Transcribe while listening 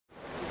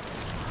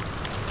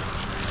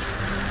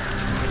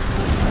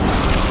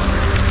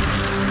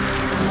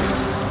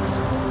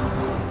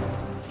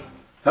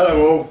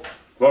Hello all,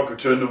 welcome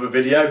to another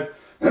video.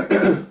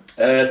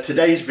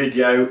 Today's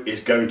video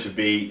is going to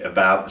be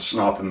about the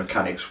Sniper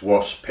Mechanics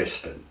wasp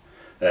piston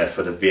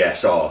for the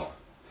VSR.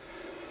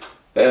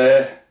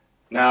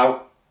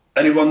 Now,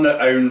 anyone that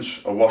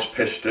owns a wasp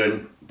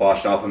piston by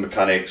Sniper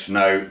Mechanics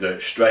know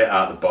that straight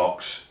out of the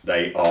box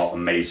they are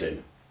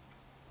amazing.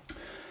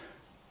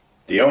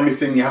 The only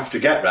thing you have to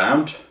get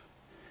round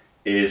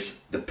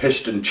is the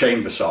piston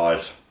chamber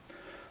size.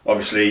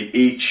 Obviously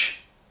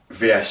each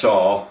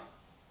VSR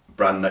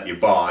brand that you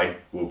buy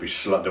will be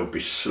there'll be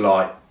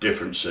slight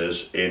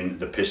differences in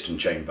the piston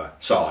chamber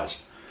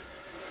size.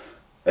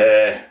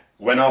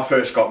 When I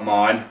first got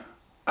mine,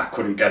 I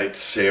couldn't get it to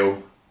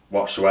seal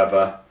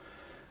whatsoever.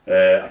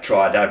 I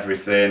tried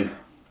everything.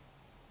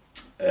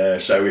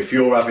 So if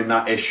you're having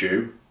that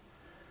issue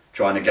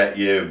trying to get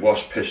your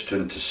wasp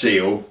piston to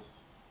seal,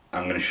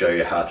 I'm going to show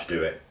you how to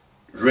do it.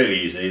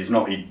 Really easy. It's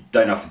not, you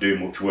don't have to do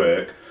much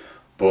work,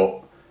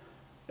 but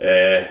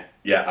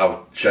yeah,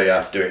 I'll show you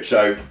how to do it.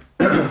 So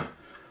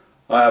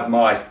I have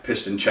my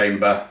piston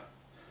chamber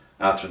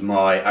out of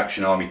my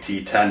Action Army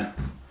T10.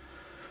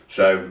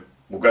 So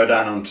we'll go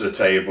down onto the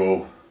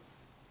table,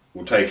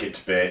 we'll take it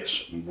to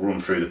bits,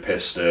 run through the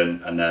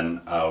piston, and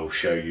then I'll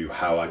show you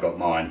how I got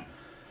mine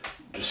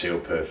to seal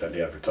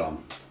perfectly every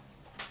time.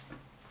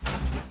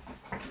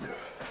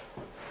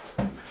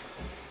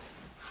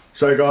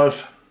 So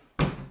guys,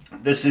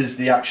 this is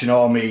the Action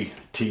Army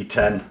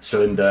T10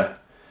 cylinder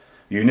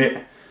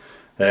unit.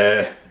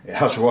 It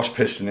has a wasp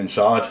piston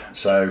inside,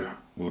 so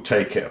we'll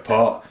take it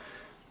apart.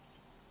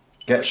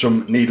 Get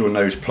some needle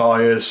nose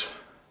pliers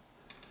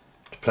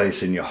to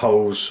place in your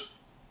holes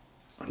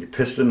on your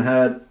piston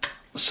head.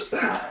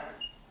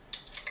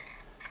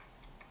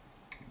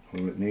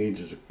 All it needs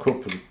is a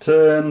couple of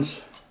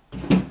turns,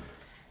 and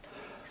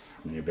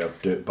you'll be able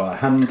to do it by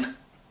hand.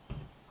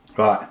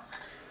 Right,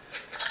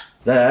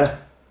 there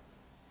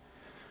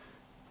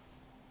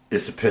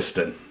is the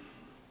piston,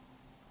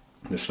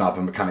 the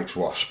Sniper Mechanics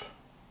wasp.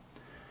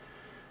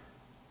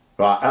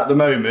 Right, at the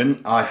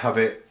moment I have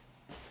it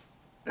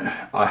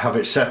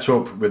set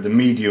up with the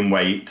medium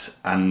weight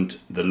and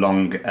the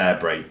long air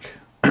brake.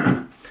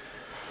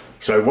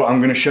 So what I'm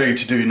going to show you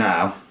to do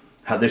now,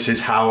 this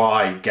is how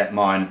I get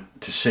mine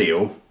to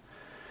seal.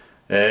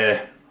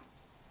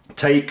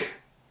 Take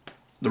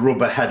the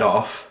rubber head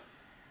off.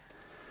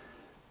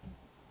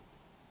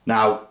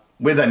 Now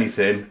with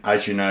anything,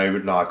 as you know,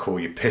 like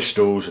all your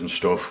pistols and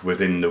stuff,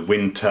 within the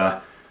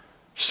winter,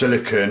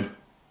 silicone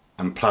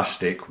and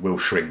plastic will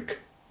shrink.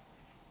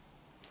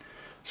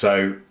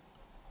 So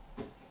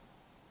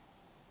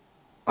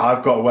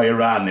I've got a way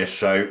around this,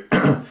 so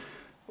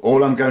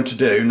all I'm going to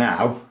do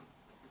now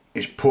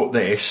is put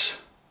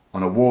this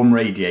on a warm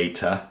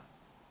radiator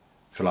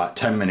for like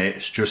 10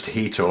 minutes just to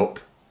heat up,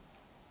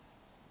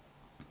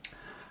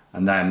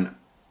 and then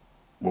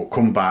we'll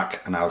come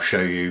back and I'll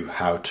show you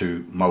how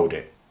to mould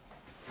it.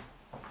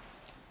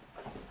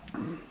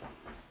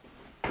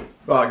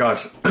 Right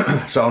guys,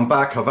 so I'm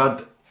back. I've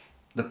had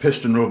the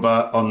piston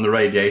rubber on the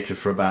radiator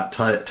for about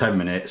 10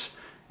 minutes.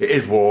 It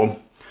is warm.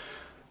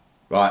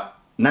 Right,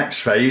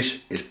 next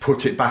phase is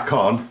put it back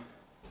on.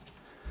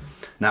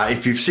 Now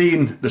if you've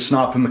seen the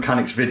Sniper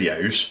Mechanics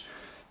videos,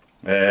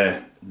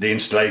 the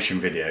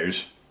installation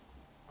videos,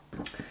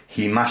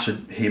 he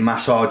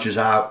massages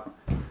out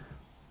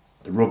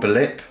the rubber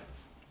lip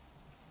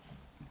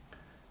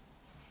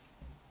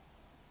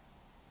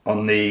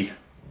on the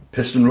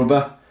piston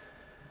rubber.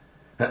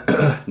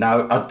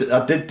 Now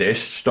I did this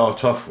to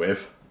start off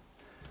with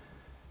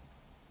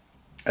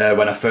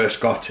when I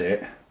first got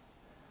it,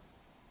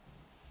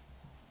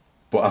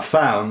 but I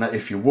found that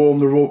if you warm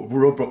the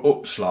rubber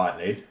up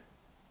slightly,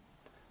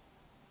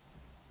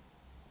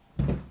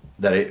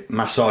 that it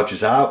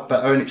massages out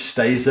better and it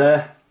stays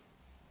there.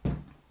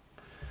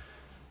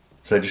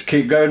 So just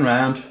keep going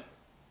round,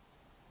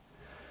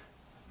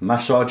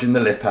 massaging the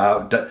lip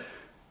out.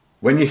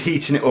 When you're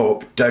heating it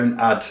up, don't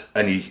add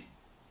any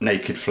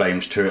naked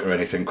flames to it or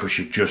anything, because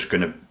you're just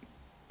going to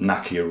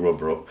knacker your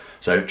rubber up.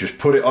 So just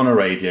put it on a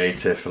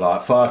radiator for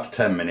like 5 to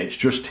 10 minutes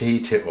just to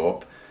heat it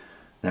up,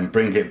 then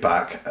bring it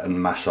back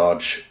and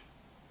massage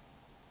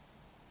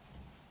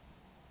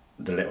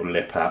the little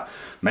lip out.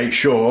 Make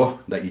sure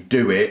that you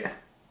do it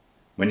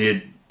when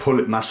you pull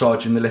it,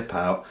 massaging the lip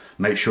out,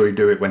 make sure you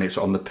do it when it's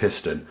on the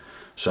piston,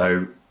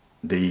 so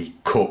the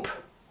cup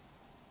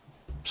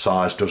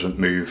size doesn't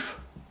move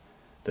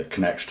that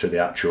connects to the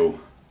actual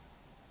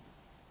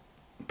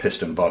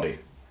piston body.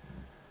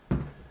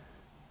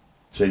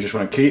 So you just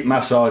want to keep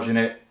massaging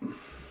it.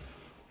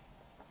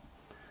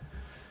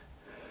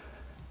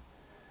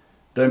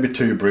 Don't be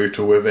too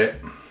brutal with it,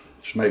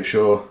 just make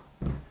sure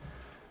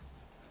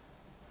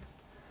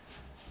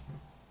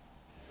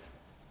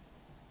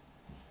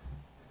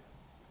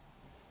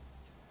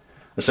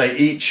I say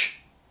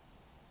each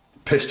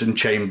piston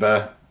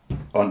chamber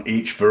on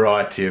each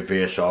variety of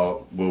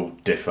VSR will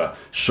differ.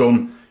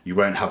 Some you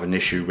won't have an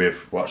issue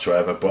with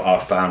whatsoever, but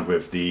I found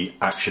with the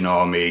Action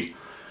Army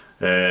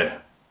T10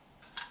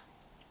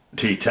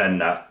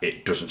 that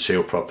it doesn't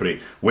seal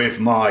properly. With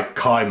my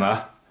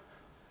Keimer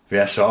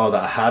VSR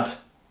that I had,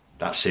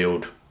 that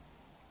sealed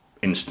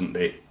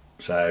instantly,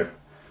 so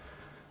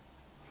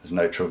there's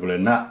no trouble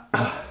in that.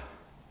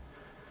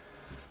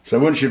 So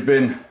once you've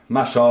been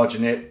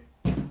massaging it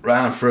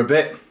round for a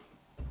bit,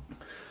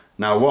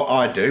 now what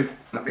I do,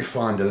 let me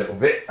find a little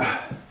bit.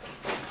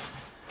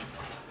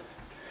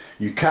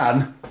 You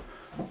can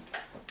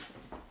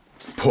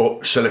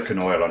put silicone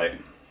oil on it,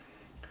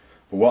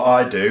 but what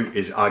I do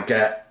is I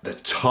get the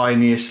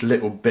tiniest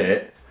little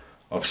bit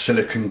of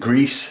silicone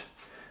grease.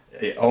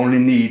 It only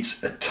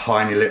needs a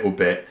tiny little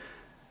bit,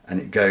 and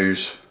it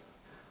goes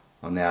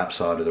on the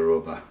outside of the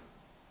rubber,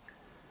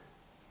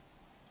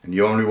 and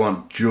you only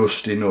want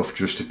just enough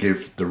just to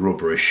give the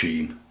rubber a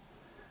sheen,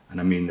 and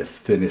I mean the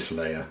thinnest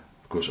layer,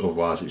 because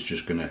otherwise it's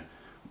just going to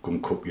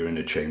gunk up your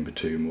inner chamber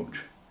too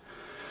much.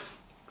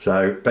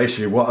 So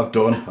basically what I've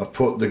done, I've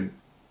put the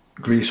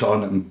grease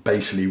on and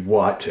basically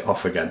wiped it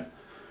off again,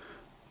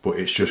 but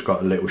it's just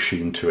got a little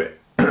sheen to it.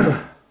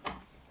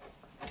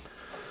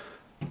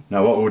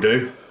 Now what we'll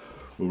do,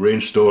 we'll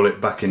reinstall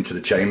it back into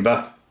the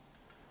chamber.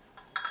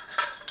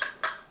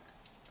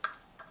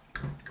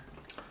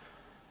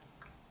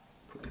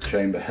 Put the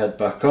chamber head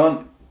back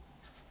on.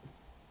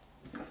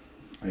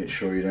 Make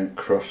sure you don't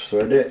cross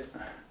thread it.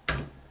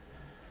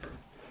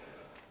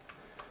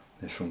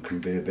 This one can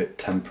be a bit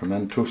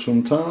temperamental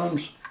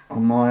sometimes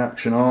on my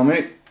Action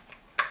Army.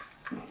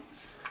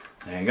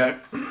 There you go.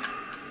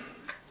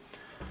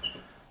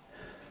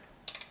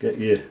 Get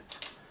your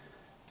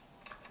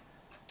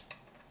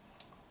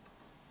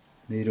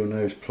needle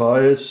nose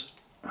pliers,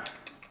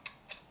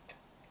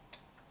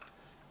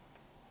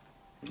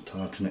 and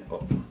tighten it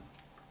up.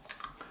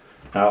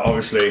 Now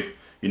obviously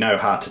you know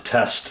how to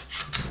test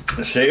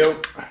the seal.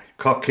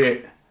 Cock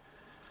it,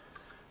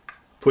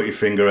 put your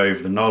finger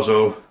over the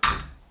nozzle,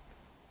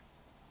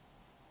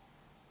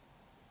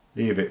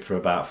 leave it for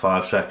about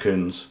 5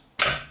 seconds.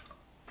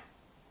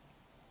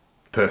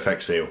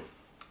 Perfect seal.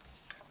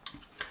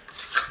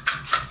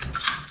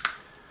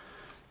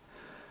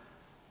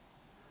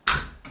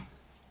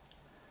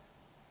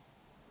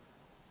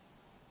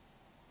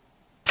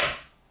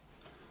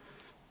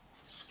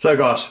 So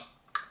guys,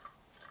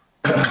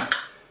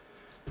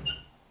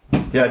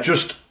 yeah,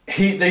 just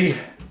heat the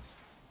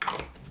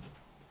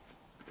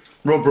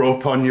rubber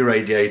up on your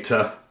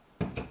radiator.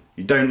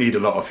 You don't need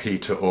a lot of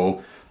heat at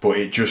all, but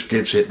it just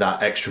gives it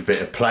that extra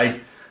bit of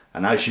play,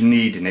 and as you're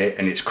needing it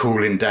and it's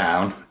cooling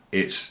down,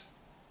 it's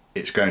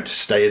going to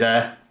stay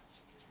there.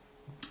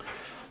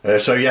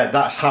 So yeah,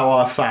 that's how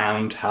I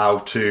found how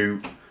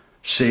to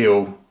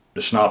seal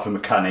the Sniper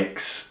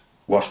Mechanics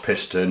wasp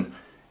piston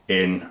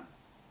in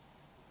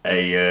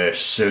a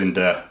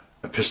cylinder,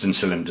 a piston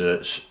cylinder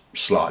that's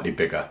slightly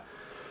bigger.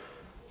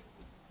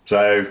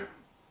 So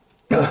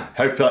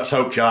hope that's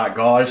helped you out,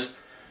 guys.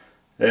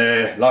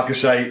 Like I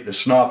say, the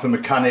Sniper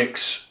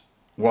Mechanics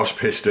wasp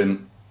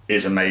piston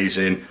is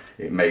amazing.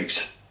 It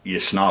makes your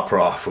sniper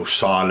rifle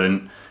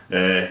silent.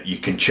 You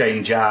can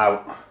change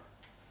out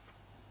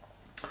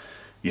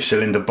your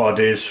cylinder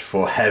bodies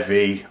for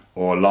heavy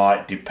or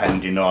light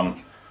depending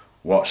on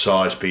what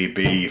size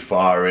BB you're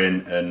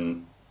firing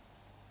and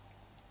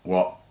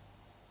what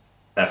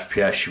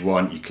FPS you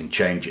want. You can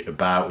change it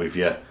about with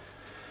your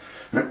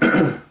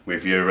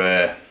with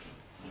your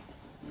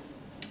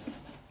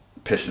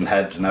piston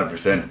heads and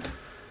everything,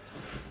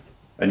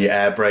 and your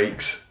air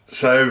brakes.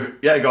 So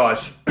yeah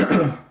guys,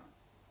 like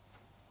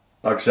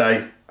I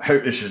say, I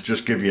hope this has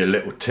just give you a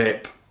little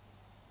tip.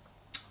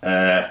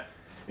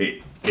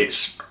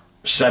 It's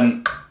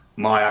sent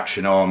my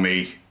Action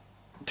Army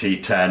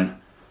T10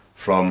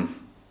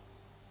 from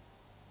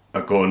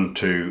a gun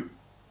to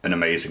an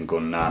amazing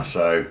gun now,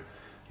 so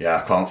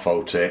yeah, I can't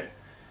fault it.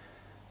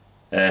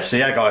 So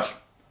yeah guys,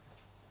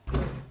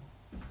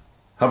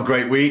 have a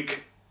great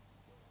week,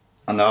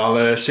 and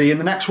I'll see you in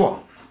the next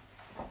one.